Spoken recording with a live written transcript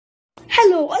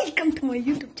Hello, welcome to my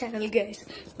YouTube channel, guys.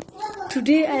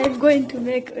 Today I am going to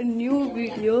make a new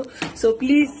video, so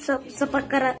please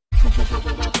subscribe.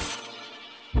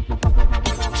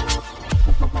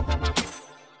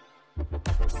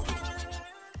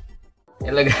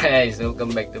 Hello guys,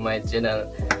 welcome back to my channel.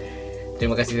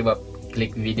 Terima kasih sebab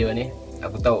klik video ni.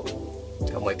 Aku tahu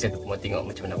kamu excited mau tengok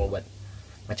macam mana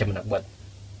nak buat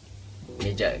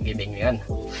meja gaming ni kan.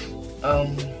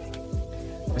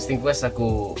 First thing first,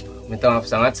 aku minta maaf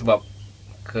sangat sebab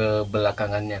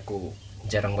kebelakangannya aku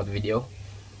jarang buat video.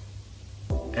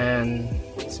 And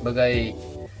sebagai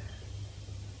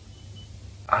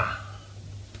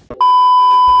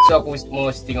so aku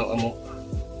mau tengok kamu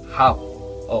half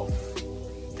of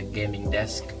the gaming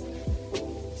desk.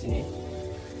 Sini.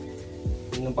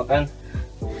 Nampak kan?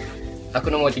 Aku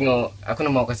nak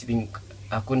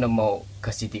mau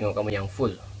kasih tengok kamu yang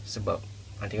full sebab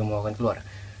nanti kamu akan keluar.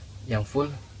 Yang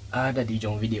full ada di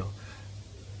ujung video.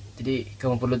 Jadi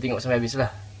kamu perlu tengok sampai habis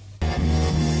lah.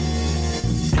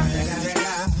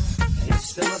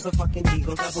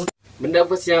 Benda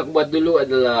first yang aku buat dulu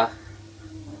adalah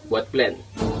buat plan.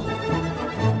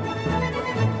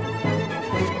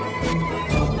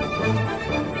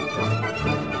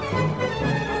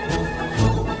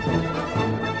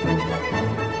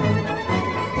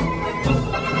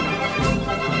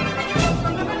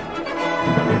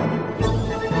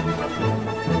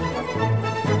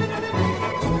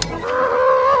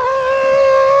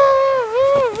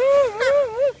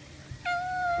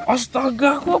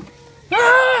 Astaga, kok.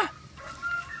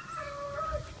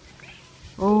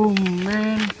 Oh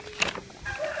man.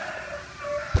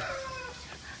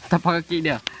 Tapak kaki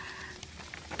dia.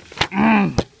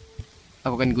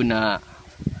 Aku akan guna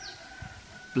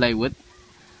plywood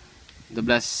 12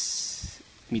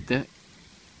 meter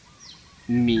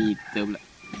pula.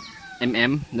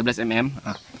 12 mm.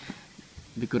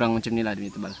 Lebih kurang macam ni lah dia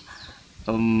tebal.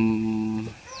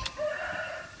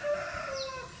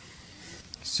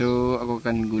 So aku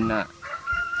akan guna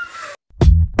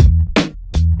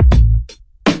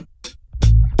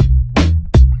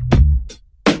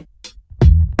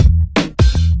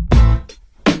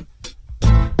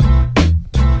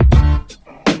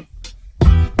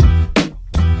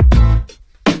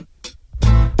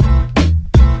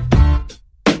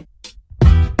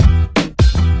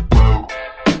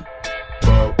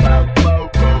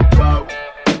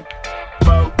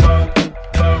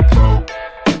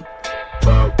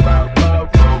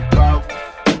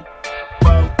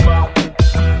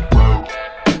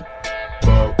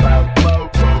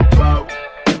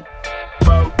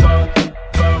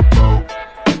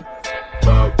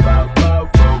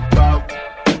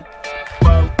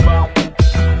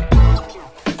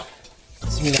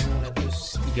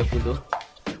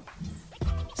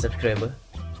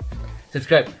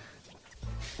subscribe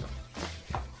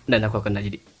dan aku akan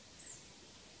jadi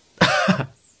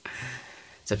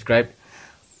subscribe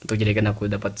untuk jadikan aku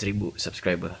dapat 1000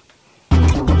 subscriber.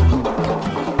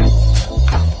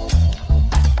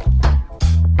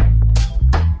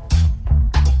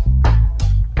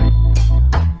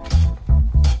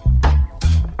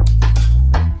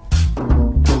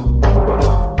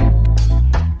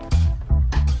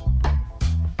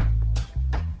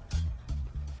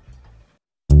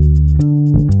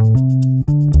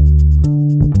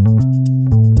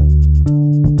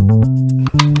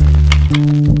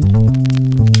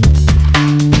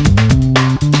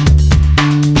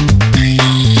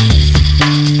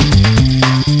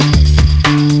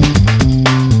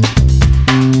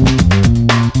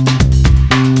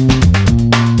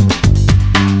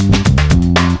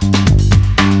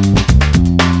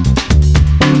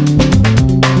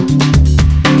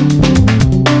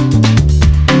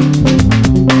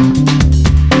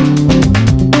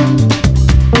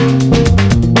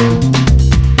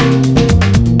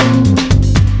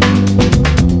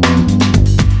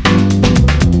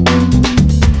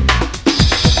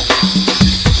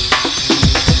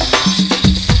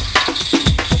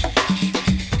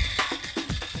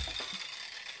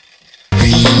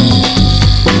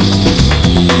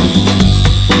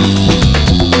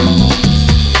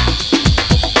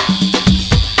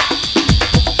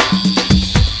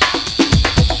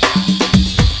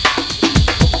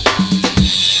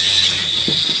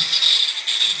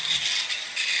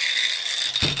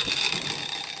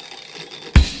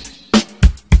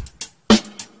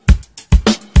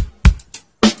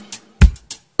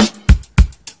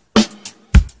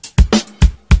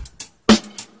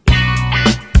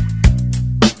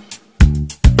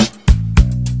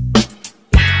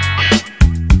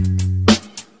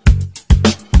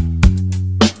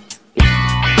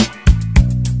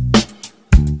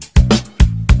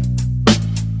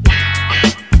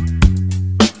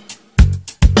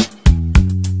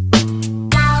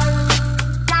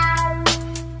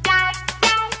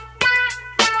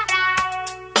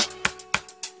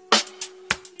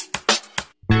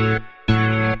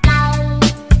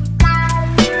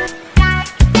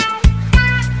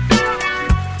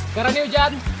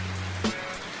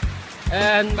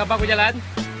 And bapakku jalan.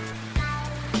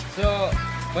 So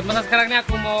buat masa sekarang ini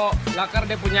aku mau lakar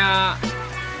dia punya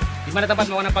di mana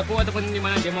tempat mau kena paku ataupun di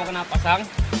mana dia mau kena pasang.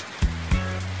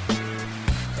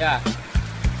 Ya.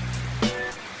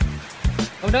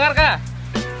 Kamu dengar kah?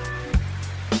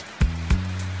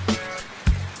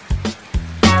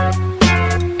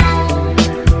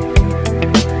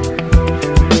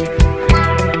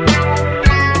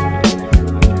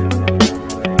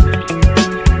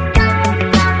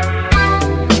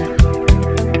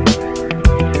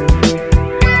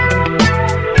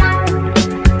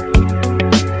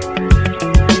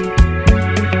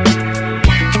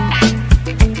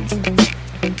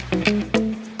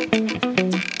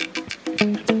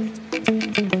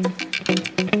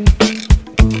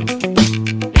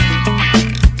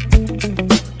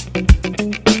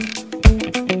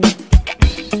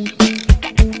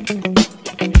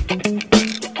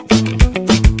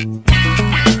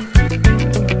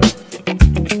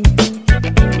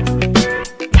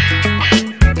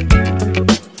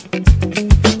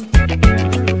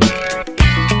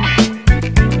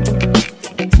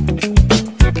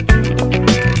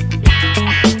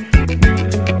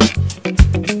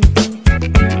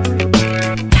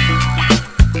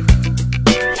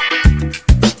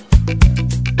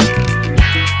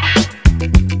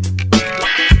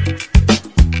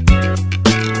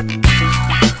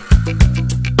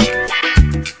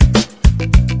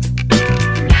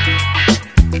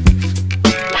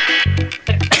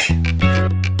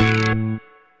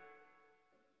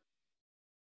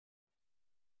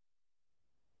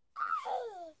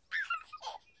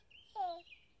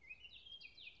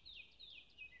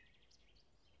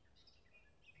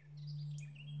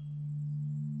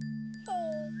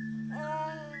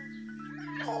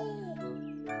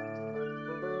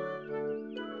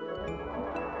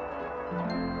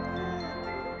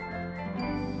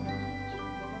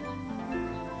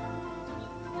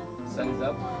 Sun's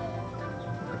up.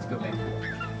 Let's go, man.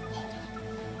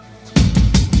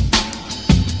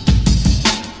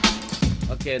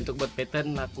 Oke, untuk buat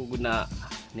pattern aku guna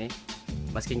nih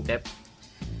masking tape.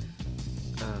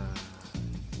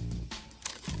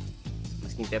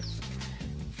 Masking tape.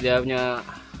 Dia punya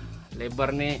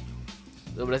lebar nih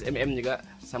 12 mm juga,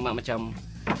 sama macam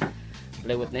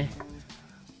PLYWOOD nih.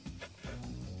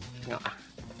 Tengok.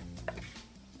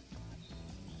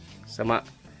 Sama.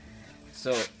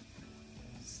 So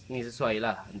ini sesuai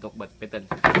lah untuk buat pattern.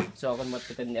 So aku akan buat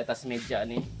pattern di atas meja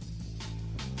nih.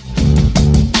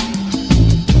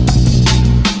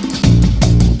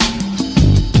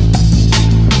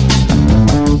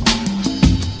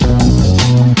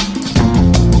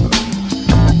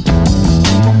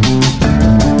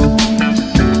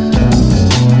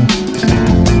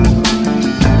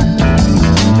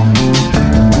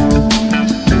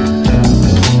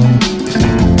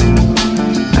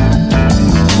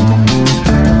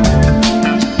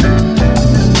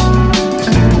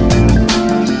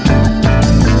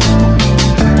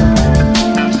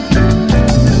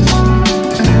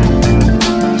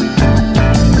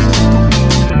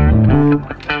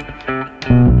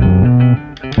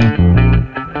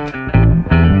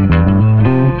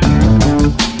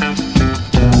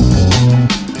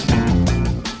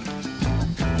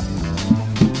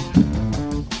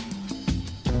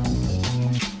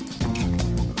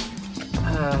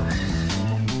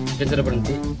 Dan sudah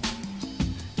berhenti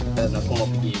dan aku mau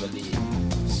pergi beli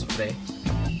spray.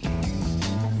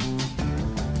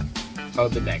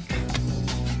 I'll be back.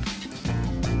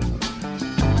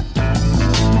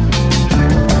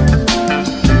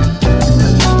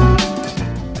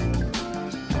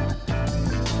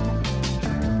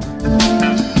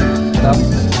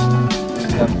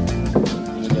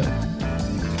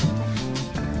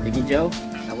 Hijau,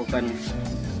 aku akan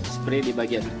spray di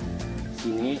bagian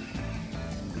sini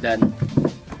dan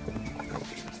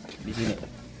di sini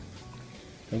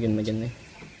bagian nih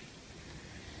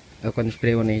aku akan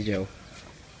spray warna hijau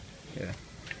ya,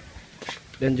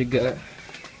 dan juga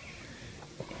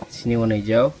sini warna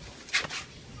hijau.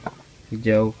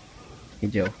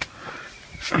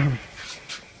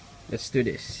 Let's do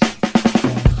this.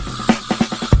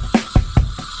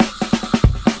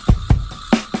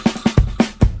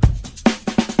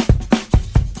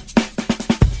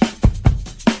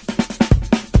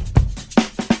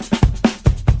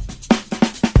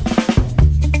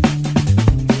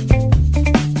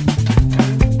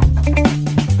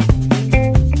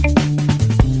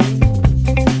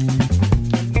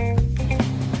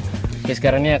 Oke,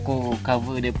 sekarang ini aku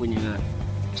cover dia punya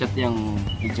cat yang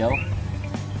hijau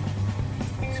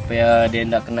supaya dia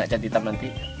tidak kena cat hitam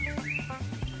nanti.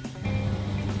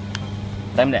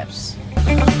 Time lapse.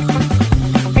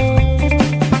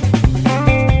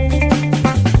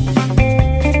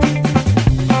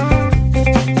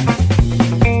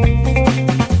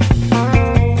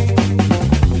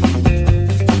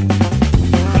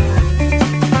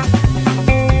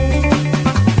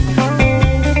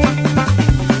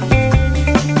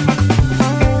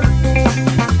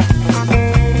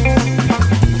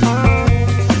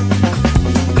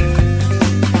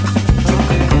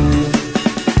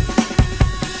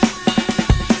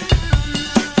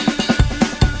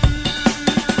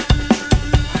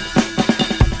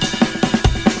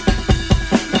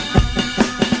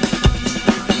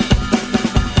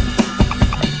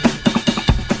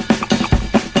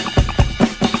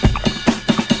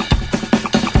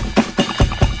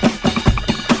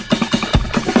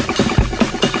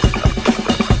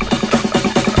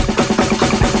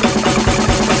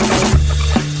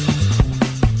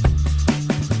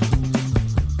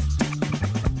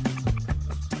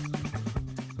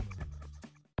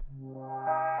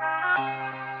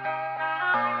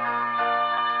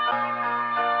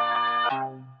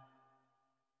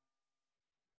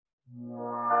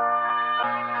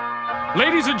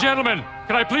 Ladies and gentlemen,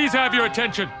 can I please have your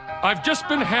attention? I've just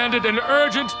been handed an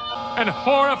urgent and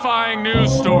horrifying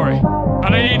news story.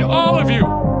 And I need all of you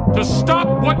to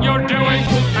stop what you're doing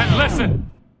and listen.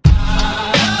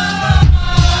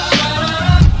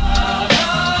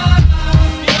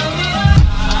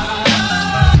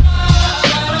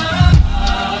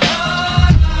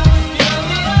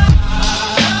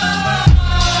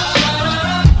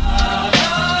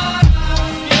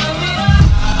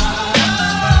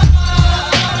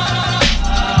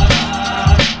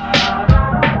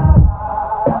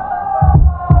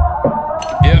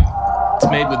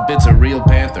 Made with bits of real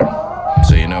panther,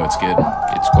 so you know it's good.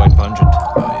 It's quite pungent.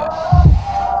 Oh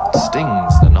yeah. It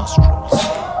stings the nostrils.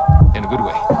 In a good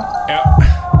way. Yeah.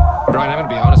 Brian, I'm gonna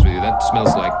be honest with you, that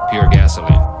smells like pure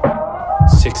gasoline.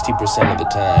 60% of the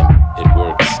time, it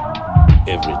works.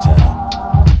 Every time.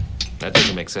 That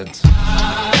doesn't make sense.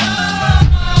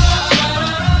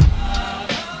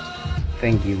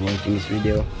 Thank you for watching this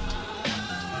video.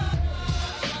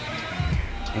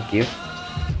 Thank you.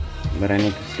 But I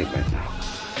need to sleep right now.